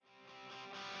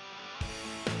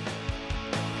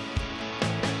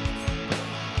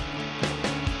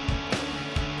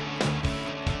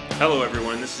Hello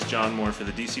everyone, this is John Moore for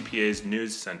the DCPA's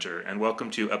News Center, and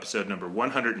welcome to episode number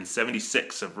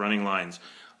 176 of Running Lines,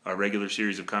 our regular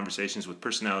series of conversations with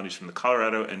personalities from the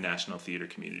Colorado and national theater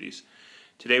communities.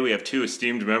 Today we have two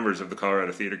esteemed members of the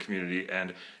Colorado theater community,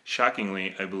 and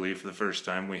shockingly, I believe for the first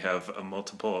time, we have a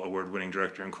multiple award-winning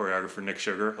director and choreographer, Nick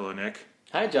Sugar. Hello, Nick.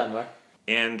 Hi, John Moore.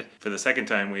 And for the second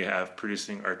time, we have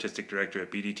producing artistic director at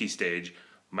BDT Stage,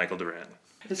 Michael Duran.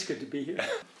 It's good to be here.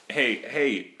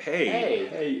 Hey.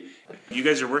 You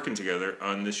guys are working together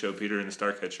on this show, Peter and the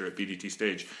Starcatcher at BDT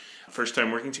Stage. First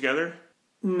time working together?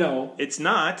 No. It's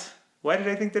not. Why did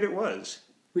I think that it was?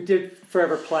 We did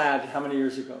Forever Plaid how many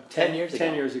years ago? 10 years ago.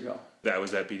 10 years ago. That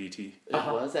was at BDT? It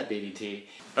was at BDT.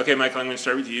 Okay, Michael, I'm going to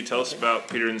start with you. Tell us about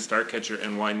Peter and the Starcatcher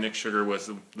and why Nick Sugar was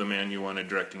the man you wanted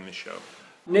directing the show.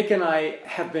 Nick and I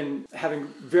have been having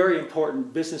very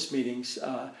important business meetings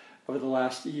over the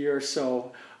last year or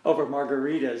so over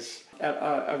margaritas at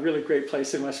a really great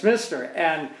place in Westminster.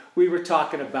 And we were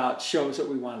talking about shows that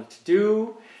we wanted to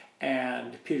do,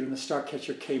 and Peter and the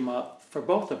Starcatcher came up for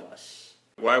both of us.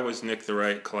 Why was Nick the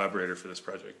right collaborator for this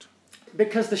project?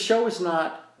 Because the show is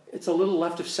not, it's a little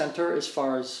left of center as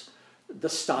far as the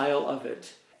style of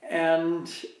it.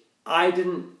 And I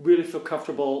didn't really feel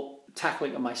comfortable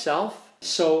tackling it myself.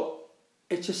 So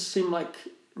it just seemed like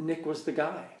Nick was the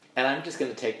guy. And I'm just going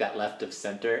to take that left of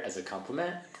center as a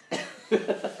compliment.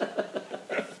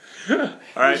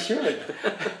 All right. You should.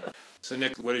 So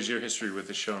Nick, what is your history with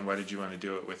the show and why did you want to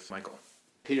do it with Michael?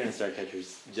 Peter and the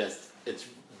Starcatcher's it's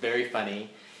very funny.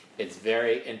 It's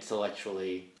very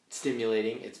intellectually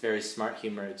stimulating. It's very smart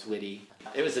humor. It's witty.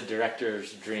 It was a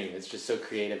director's dream. It's just so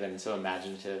creative and so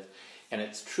imaginative. And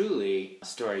it's truly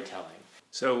storytelling.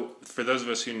 So, for those of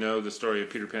us who know the story of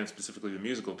Peter Pan, specifically the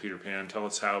musical Peter Pan, tell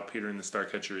us how Peter and the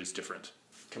Starcatcher is different.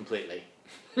 Completely.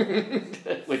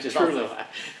 Which is truly. Also...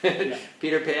 Yeah.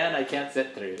 Peter Pan, I can't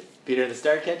sit through. Peter and the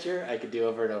Starcatcher, I could do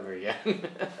over and over again.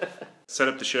 Set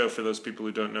up the show for those people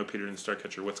who don't know Peter and the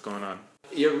Starcatcher. What's going on?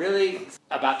 You're really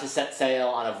about to set sail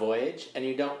on a voyage, and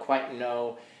you don't quite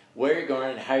know where you're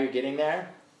going and how you're getting there,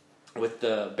 with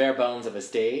the bare bones of a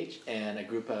stage and a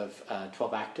group of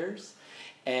 12 actors.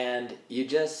 And you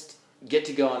just get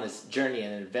to go on this journey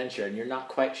and an adventure, and you're not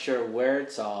quite sure where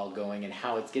it's all going and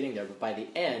how it's getting there. But by the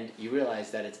end, you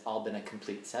realize that it's all been a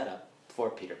complete setup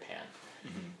for Peter Pan.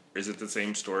 Mm-hmm. Is it the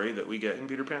same story that we get in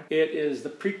Peter Pan? It is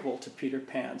the prequel to Peter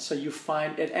Pan. So you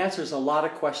find it answers a lot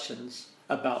of questions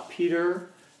about Peter,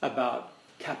 about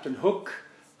Captain Hook,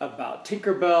 about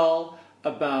Tinkerbell,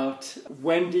 about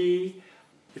Wendy.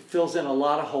 It fills in a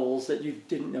lot of holes that you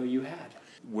didn't know you had.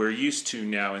 We're used to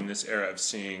now in this era of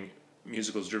seeing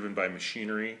musicals driven by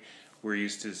machinery. We're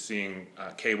used to seeing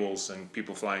cables and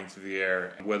people flying through the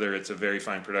air. Whether it's a very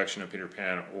fine production of Peter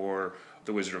Pan or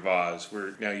The Wizard of Oz,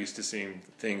 we're now used to seeing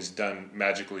things done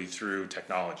magically through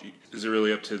technology. Is it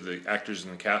really up to the actors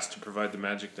and the cast to provide the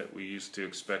magic that we used to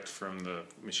expect from the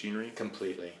machinery?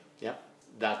 Completely. Yep.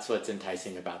 That's what's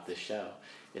enticing about this show.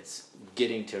 It's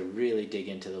getting to really dig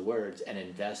into the words and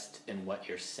invest in what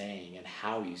you're saying and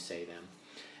how you say them.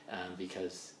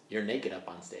 Because you're naked up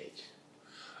on stage.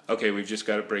 Okay, we've just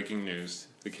got breaking news.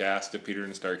 The cast of Peter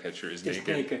and the Starcatcher is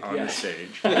naked on the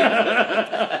stage.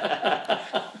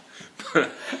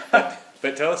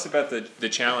 But tell us about the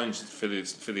challenge for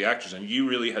the actors. And you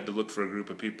really had to look for a group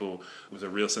of people with a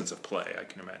real sense of play, I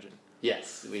can imagine.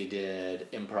 Yes, we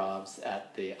did improvs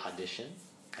at the audition,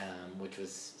 which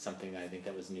was something that I think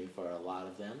that was new for a lot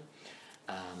of them.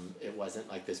 It wasn't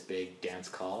like this big dance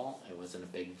call. It wasn't a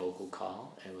big vocal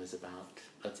call. It was about,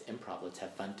 let's improv, let's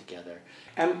have fun together.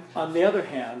 And on the other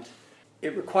hand,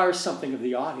 it requires something of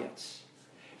the audience,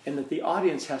 in that the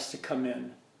audience has to come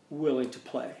in willing to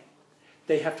play.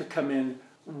 They have to come in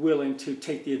willing to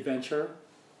take the adventure.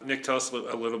 Nick, tell us a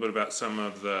little bit about some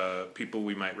of the people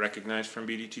we might recognize from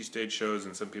BDT Stage shows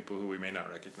and some people who we may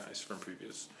not recognize from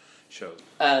previous shows.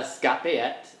 Scott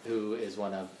Bayette, who is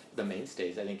one of the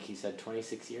mainstays, I think he said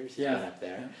 26 years he's been up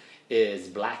there, is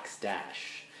Black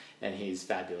Stash, and he's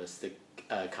fabulous. The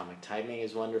comic timing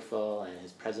is wonderful, and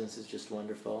his presence is just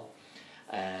wonderful.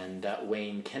 And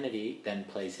Wayne Kennedy then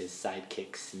plays his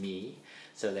sidekick Smee,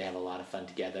 so they have a lot of fun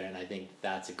together, and I think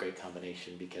that's a great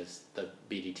combination because the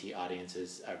BDT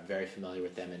audiences are very familiar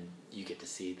with them, and you get to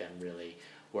see them really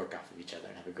work off of each other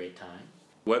and have a great time.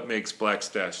 What makes Black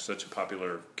Stash such a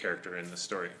popular character in the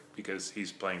story? Because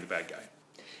he's playing the bad guy.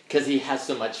 Because he has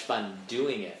so much fun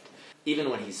doing it. Even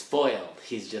when he's foiled,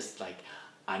 he's just like,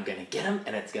 I'm going to get him,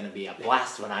 and it's going to be a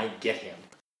blast when I get him.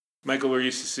 Michael, we're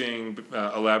used to seeing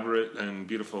elaborate and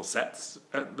beautiful sets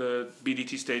at the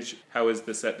BDT stage. How is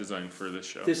the set designed for this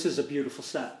show? This is a beautiful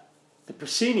set. The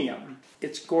proscenium,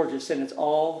 it's gorgeous, and it's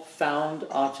all found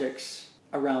objects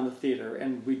around the theater.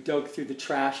 And we dug through the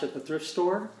trash at the thrift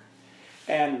store,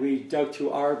 and we dug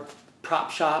through our prop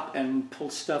shop and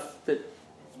pulled stuff that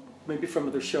maybe from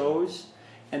other shows,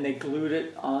 and they glued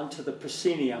it onto the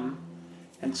proscenium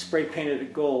and spray painted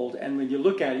it gold. And when you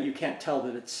look at it, you can't tell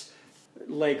that it's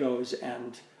Legos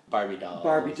and Barbie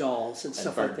dolls and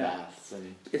stuff like that. Baths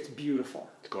and it's beautiful.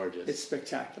 It's gorgeous. It's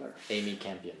spectacular. Amy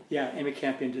Campion. Yeah, Amy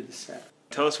Campion did the set.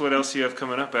 Tell us what else you have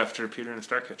coming up after Peter and the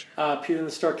Starcatcher. Peter and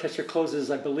the Starcatcher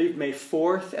closes, I believe, May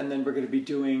 4th, and then we're going to be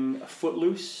doing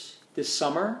Footloose this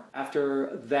summer.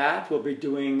 After that, we'll be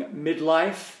doing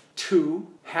Midlife 2,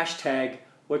 hashtag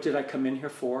What Did I Come In Here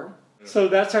For? So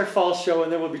that's our fall show,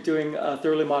 and then we'll be doing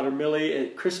Thoroughly Modern Millie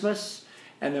at Christmas.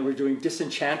 And then we're doing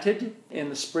Disenchanted in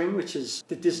the spring, which is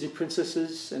the Disney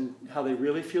princesses and how they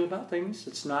really feel about things.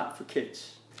 It's not for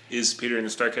kids. Is Peter and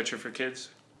the Starcatcher for kids?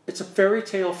 It's a fairy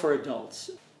tale for adults.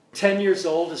 10 years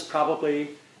old is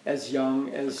probably as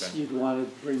young as you'd want to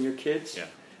bring your kids. Yeah.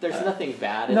 There's nothing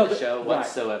bad in the show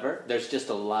whatsoever. Right. There's just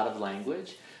a lot of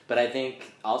language. But I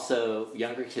think also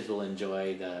younger kids will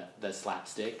enjoy the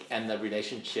slapstick and the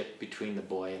relationship between the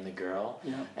boy and the girl.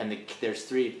 Yeah. And there's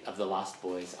 3 of the Lost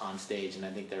Boys on stage, and I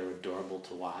think they're adorable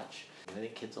to watch. I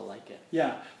think kids will like it.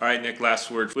 Yeah. All right, Nick,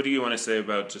 last word. What do you want to say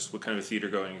about just what kind of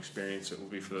theater-going experience it will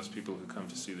be for those people who come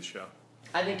to see the show?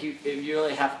 I think you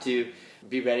really have to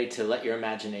be ready to let your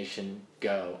imagination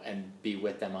go and be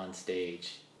with them on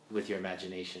stage with your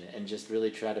imagination, and just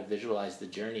really try to visualize the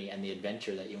journey and the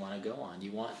adventure that you want to go on.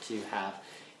 You want to have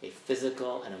a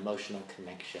physical and emotional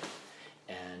connection,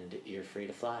 and you're free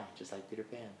to fly, just like Peter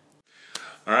Pan.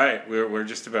 All right, we're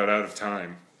just about out of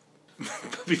time.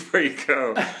 But before you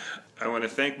go, I want to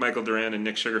thank Michael Duran and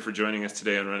Nick Sugar for joining us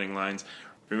today on Running Lines.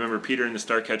 Remember, Peter and the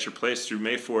Starcatcher plays through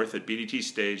May 4th at BDT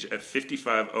Stage at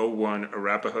 5501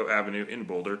 Arapahoe Avenue in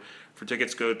Boulder. For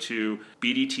tickets, go to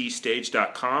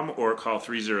bdtstage.com or call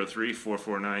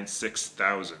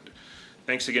 303-449-6000.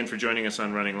 Thanks again for joining us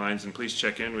on Running Lines, and please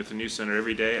check in with the News Center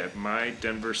every day at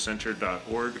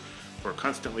mydenvercenter.org for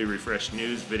constantly refreshed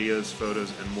news, videos,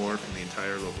 photos, and more from the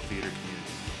entire local theater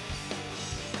community.